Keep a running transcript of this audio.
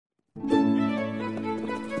You're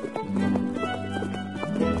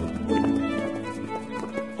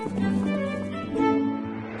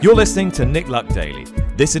listening to Nick Luck Daily.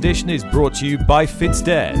 This edition is brought to you by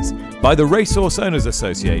FitzDares, by the Racehorse Owners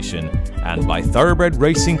Association, and by Thoroughbred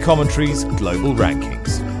Racing Commentary's Global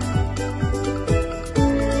Rankings.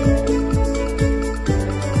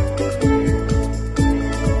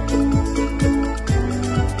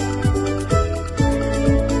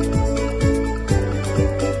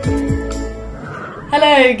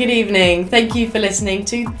 Hello, good evening. Thank you for listening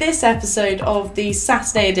to this episode of the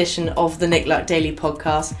Saturday edition of the Nick Luck Daily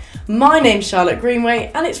podcast. My name's Charlotte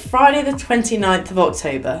Greenway and it's Friday the 29th of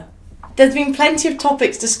October. There's been plenty of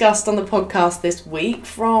topics discussed on the podcast this week,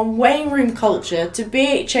 from weighing room culture to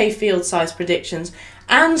BHA field size predictions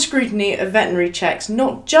and scrutiny of veterinary checks,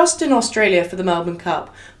 not just in Australia for the Melbourne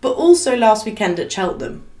Cup, but also last weekend at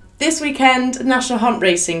Cheltenham. This weekend, National Hunt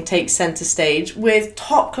Racing takes centre stage with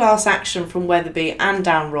top-class action from Wetherby and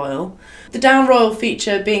Down Royal. The Down Royal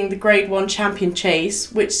feature being the Grade 1 Champion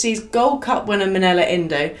Chase, which sees Gold Cup winner Minella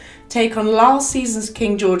Indo take on last season's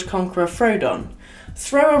King George Conqueror Frodon.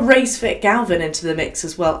 Throw a race-fit Galvin into the mix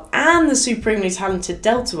as well, and the supremely talented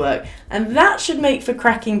Delta work, and that should make for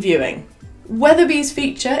cracking viewing. Wetherby's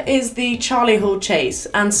feature is the Charlie Hall Chase,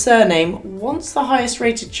 and Surname, once the highest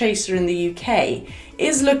rated chaser in the UK,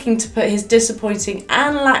 is looking to put his disappointing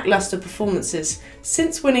and lacklustre performances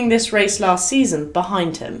since winning this race last season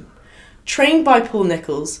behind him. Trained by Paul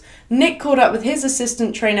Nicholls, Nick caught up with his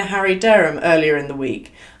assistant trainer Harry Durham earlier in the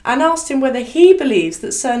week and asked him whether he believes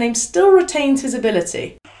that Surname still retains his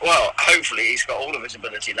ability. Well, hopefully he's got all of his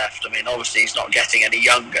ability left. I mean, obviously he's not getting any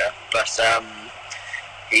younger, but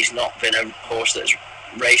he's not been a horse that's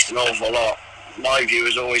raced an awful lot. My view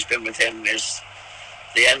has always been with him is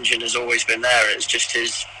the engine has always been there. It's just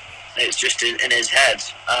in his head.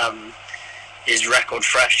 His record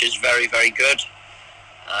fresh is very, very good.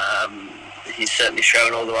 He's certainly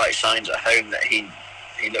shown all the right signs at home that he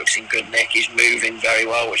looks in good nick. He's moving very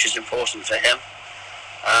well, which is important for him.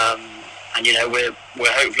 And you know, we're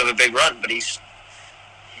hopeful of a big run, but he's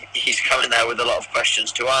coming there with a lot of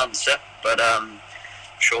questions to answer. But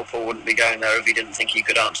sure, Paul wouldn't be going there if he didn't think he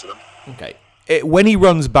could answer them. Okay. When he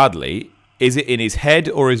runs badly, is it in his head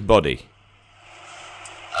or his body?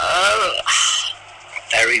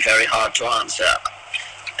 Very, very hard to answer.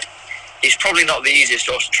 He's probably not the easiest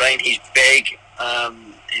horse to train. He's big.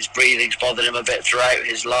 His breathing's bothered him a bit throughout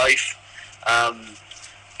his life.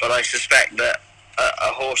 But I suspect that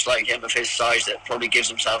a horse like him of his size that probably gives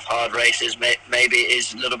himself hard races, maybe it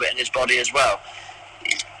is a little bit in his body as well.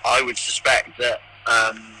 I would suspect that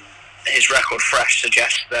his record fresh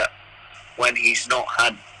suggests that when he's not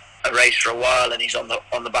had a race for a while and he's on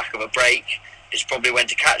the back of a break, it's probably when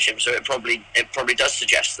to catch him. So it probably does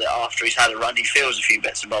suggest that after he's had a run, he feels a few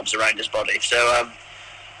bits and bobs around his body. So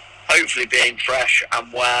hopefully being fresh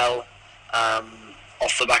and well,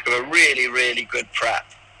 off the back of a really, really good prep,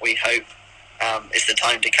 we hope is the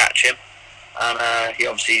time to catch him. And he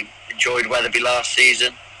obviously enjoyed Wetherby last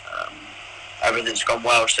season. Everything's gone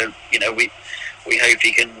well, so you know we hope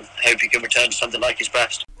he can return to something like his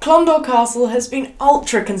best. Clondor Castle has been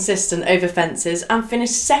ultra consistent over fences and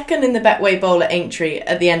finished second in the Betway Bowl at Aintree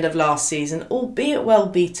at the end of last season, albeit well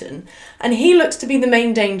beaten, and he looks to be the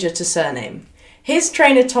main danger to Surname. His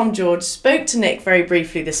trainer Tom George spoke to Nick very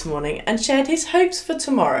briefly this morning and shared his hopes for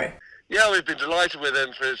tomorrow. Yeah, we've been delighted with him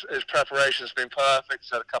for his preparation. Has been perfect.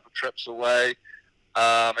 He's had a couple of trips away.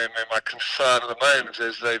 My concern at the moment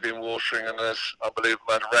is they've been watering and there's unbelievable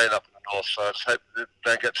amount of rain up in the north, so I just hope they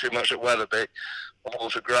don't get too much at Wetherby on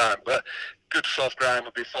water ground. But good soft ground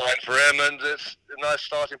would be fine for him, and it's a nice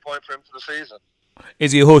starting point for him for the season.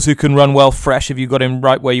 Is he a horse who can run well fresh? Have you got him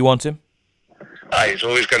right where you want him? He's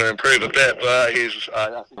always going to improve a bit, but he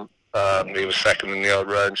was second in the old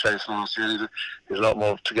road chase last year. He's a lot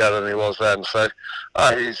more together than he was then. So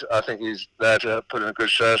I think he's there to put in a good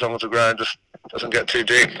show as long as the ground just doesn't get too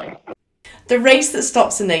deep. The race that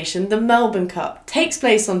stops the nation, the Melbourne Cup, takes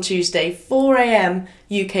place on Tuesday, 4 a.m.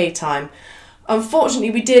 UK time.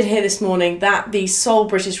 Unfortunately, we did hear this morning that the sole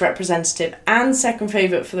British representative and second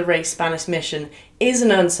favourite for the race, Spanish Mission, is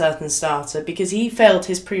an uncertain starter because he failed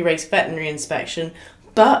his pre-race veterinary inspection,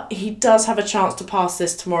 but he does have a chance to pass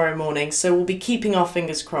this tomorrow morning, so we'll be keeping our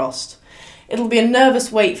fingers crossed. It'll be a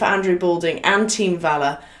nervous wait for Andrew Balding and Team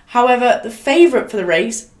Valor. However, the favourite for the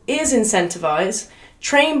race is Incentivise,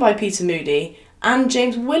 trained by Peter Moody, and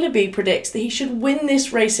James Willoughby predicts that he should win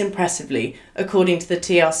this race impressively, according to the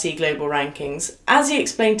TRC Global Rankings, as he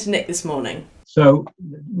explained to Nick this morning. So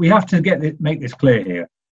we have to make this clear here,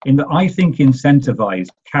 in that I think Incentivise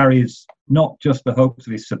carries not just the hopes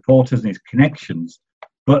of his supporters and his connections,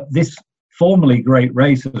 But this formerly great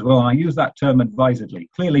race as well, and I use that term advisedly.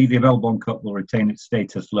 Clearly, the Melbourne Cup will retain its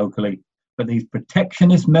status locally, but these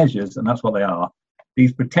protectionist measures, and that's what they are,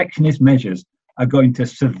 these protectionist measures are going to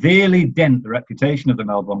severely dent the reputation of the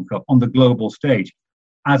Melbourne Cup on the global stage.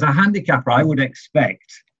 As a handicapper, I would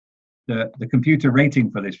expect that the computer rating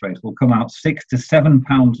for this race will come out £6 to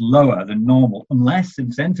 £7 lower than normal, unless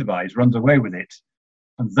Incentivise runs away with it.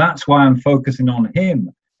 And that's why I'm focusing on him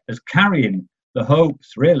as carrying the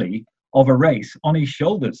hopes, really, of a race on his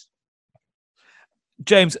shoulders.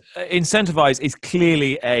 James, Incentivise is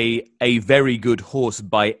clearly a very good horse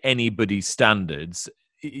by anybody's standards.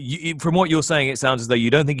 From what you're saying, it sounds as though you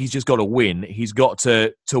don't think he's just got to win. He's got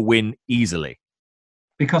to win easily.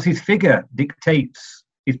 Because his figure dictates,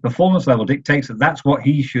 his performance level dictates that that's what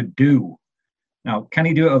he should do. Now, can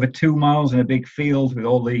he do it over 2 miles in a big field with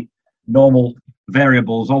all the normal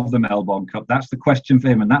variables of the Melbourne Cup? That's the question for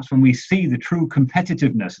him. And that's when we see the true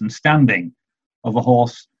competitiveness and standing of a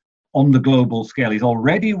horse on the global scale. He's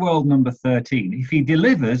already world number 13. If he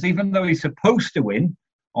delivers, even though he's supposed to win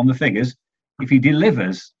on the figures, if he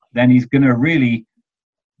delivers, then he's going to really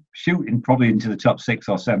shoot probably into the top 6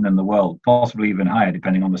 or 7 in the world, possibly even higher,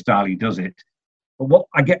 depending on the style he does it. But what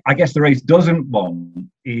I guess the race doesn't want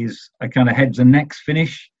is a kind of heads and necks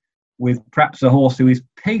finish with perhaps a horse who is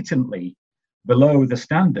patently below the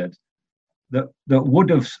standard that would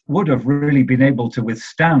have really been able to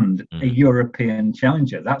withstand a European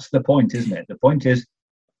challenger. That's the point, isn't it? The point is,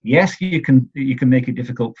 yes, you can make it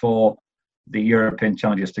difficult for the European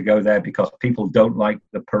challengers to go there because people don't like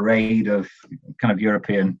the parade of kind of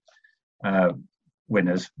European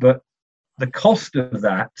winners. But the cost of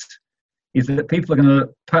that is that people are going to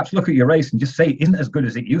perhaps look at your race and just say it isn't as good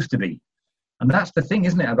as it used to be. And that's the thing,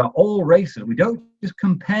 isn't it, about all races. We don't just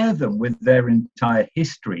compare them with their entire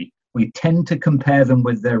history. We tend to compare them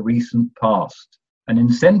with their recent past. And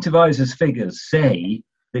Incentivise's figures say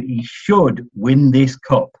that he should win this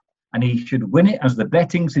cup. And he should win it, as the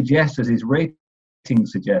betting suggests, as his rating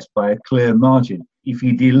suggests, by a clear margin. If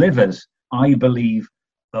he delivers, I believe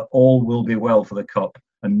that all will be well for the cup.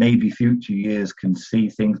 And maybe future years can see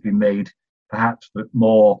things be made perhaps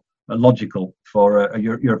more logical for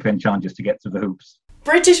European challengers to get to the hoops.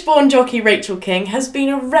 British-born jockey Rachel King has been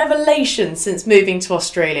a revelation since moving to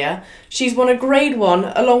Australia. She's won a Grade 1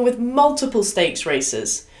 along with multiple stakes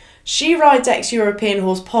races. She rides ex-European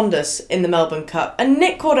horse Pondus in the Melbourne Cup, and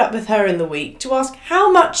Nick caught up with her in the week to ask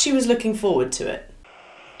how much she was looking forward to it.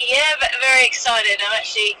 Yeah, very excited. I'm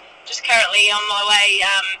actually just currently on my way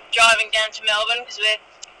driving down to Melbourne because we're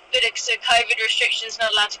a bit of COVID restrictions,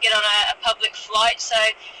 not allowed to get on a public flight, so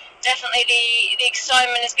definitely the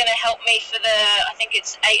excitement is going to help me for I think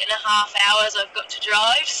it's 8.5 hours I've got to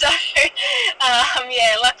drive. So,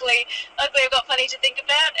 luckily I've got plenty to think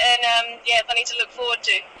about and, plenty to look forward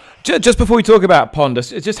to. Just before we talk about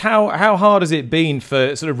Pondus, just how hard has it been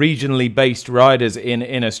for sort of regionally based riders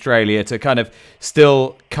in Australia to kind of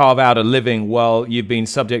still carve out a living while you've been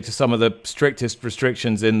subject to some of the strictest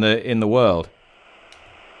restrictions in the world?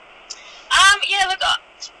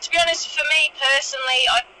 To be honest, for me personally,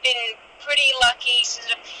 I've been pretty lucky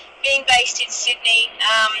sort of being based in Sydney.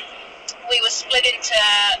 We were split into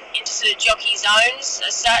sort of jockey zones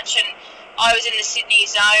as such, and I was in the Sydney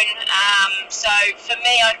zone. So for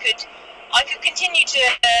me, I could continue to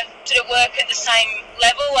sort of work at the same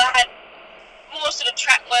level. I had more sort of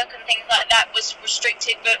track work and things like that was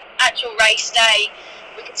restricted, but actual race day,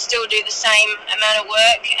 we could still do the same amount of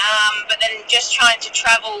work. But then just trying to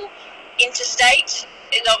travel interstate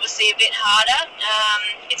is obviously a bit harder.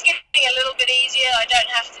 It's getting a little bit easier. I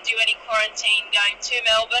don't have to do any quarantine going to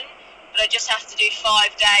Melbourne, but I just have to do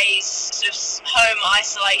 5 days sort of home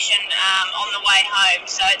isolation on the way home.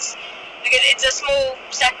 So it's a small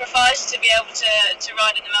sacrifice to be able to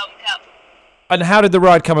ride in the Melbourne Cup. And how did the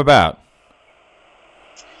ride come about?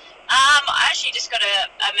 I actually just got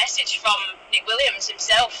a message from Nick Williams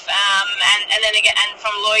himself, and then again, and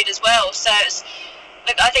from Lloyd as well. So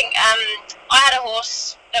I think I had a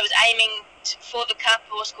horse that was aiming for the Cup,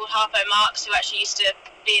 a horse called Harpo Marx, who actually used to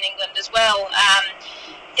be in England as well.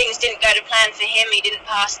 Things didn't go to plan for him. He didn't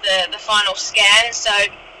pass the final scan. So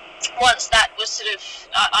once that was sort of,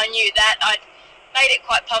 I knew that, I'd made it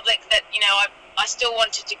quite public that, I still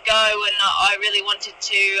wanted to go and I really wanted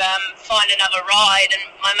to find another ride. And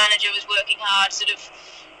my manager was working hard, sort of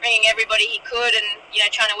ringing everybody he could and,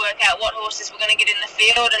 trying to work out what horses were going to get in the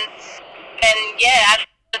field. And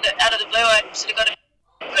out of the blue, I sort of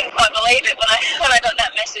couldn't quite believe it when I got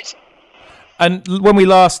that message. And when we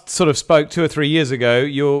last sort of spoke 2 or 3 years ago,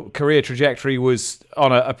 your career trajectory was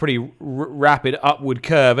on a pretty rapid upward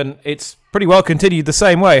curve, and it's pretty well continued the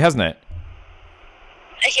same way, hasn't it?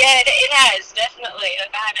 Yeah, it has, definitely.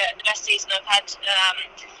 I've had the best season I've had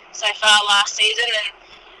so far last season,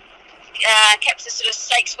 and kept the sort of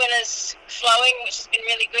stakes winners flowing, which has been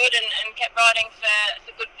really good, and kept riding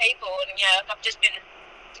for good people. And yeah, I've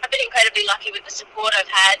been incredibly lucky with the support I've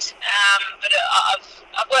had, but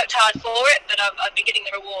I've worked hard for it, but I've been getting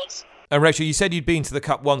the rewards. And Rachel, you said you'd been to the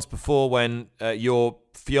Cup once before when your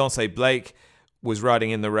fiancé Blake was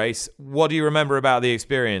riding in the race. What do you remember about the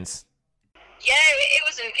experience? Yeah, it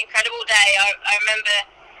was an incredible day. I remember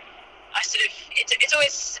it's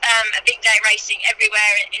always a big day racing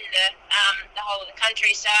everywhere in the whole of the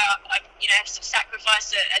country. So I sort of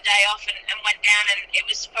sacrificed a day off and went down, and it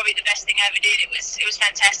was probably the best thing I ever did. It was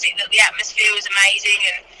fantastic. The atmosphere was amazing,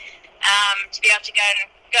 and to be able to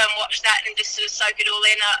go and watch that and just sort of soak it all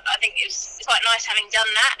in, I think it's quite nice having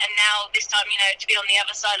done that. And now this time, to be on the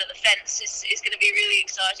other side of the fence is going to be really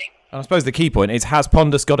exciting. And I suppose the key point is, has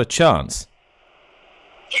Pondus got a chance?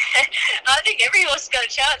 I think every horse has got a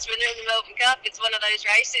chance when they're in the Melbourne Cup. It's one of those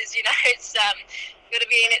races, it's got to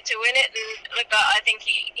be in it to win it. And look, I think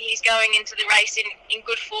he's going into the race in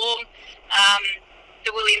good form.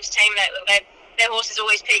 The Williams team, their horses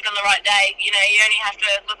always peak on the right day. You only have to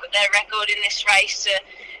look at their record in this race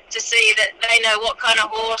to see that they know what kind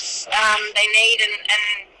of horse they need and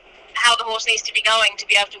how the horse needs to be going to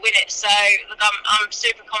be able to win it. So look, I'm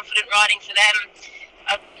super confident riding for them.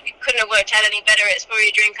 It couldn't have worked out any better. It's probably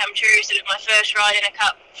a dream come true. Sort of my first ride in a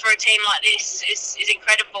cup for a team like this is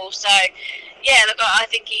incredible. So, yeah, look, I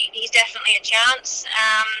think he's definitely a chance.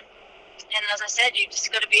 And as I said, you've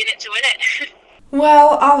just got to be in it to win it.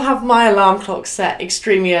 Well, I'll have my alarm clock set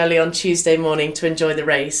extremely early on Tuesday morning to enjoy the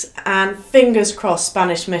race, and fingers crossed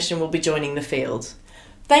Spanish Mission will be joining the field.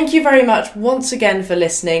 Thank you very much once again for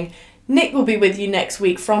listening. Nick will be with you next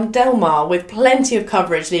week from Del Mar with plenty of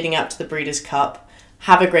coverage leading up to the Breeders' Cup.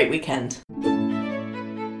 Have a great weekend.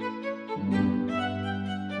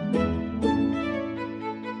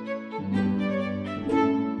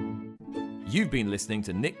 You've been listening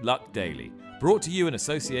to Nick Luck Daily, brought to you in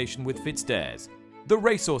association with FitzDares, the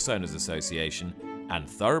Racehorse Owners Association, and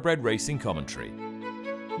Thoroughbred Racing Commentary.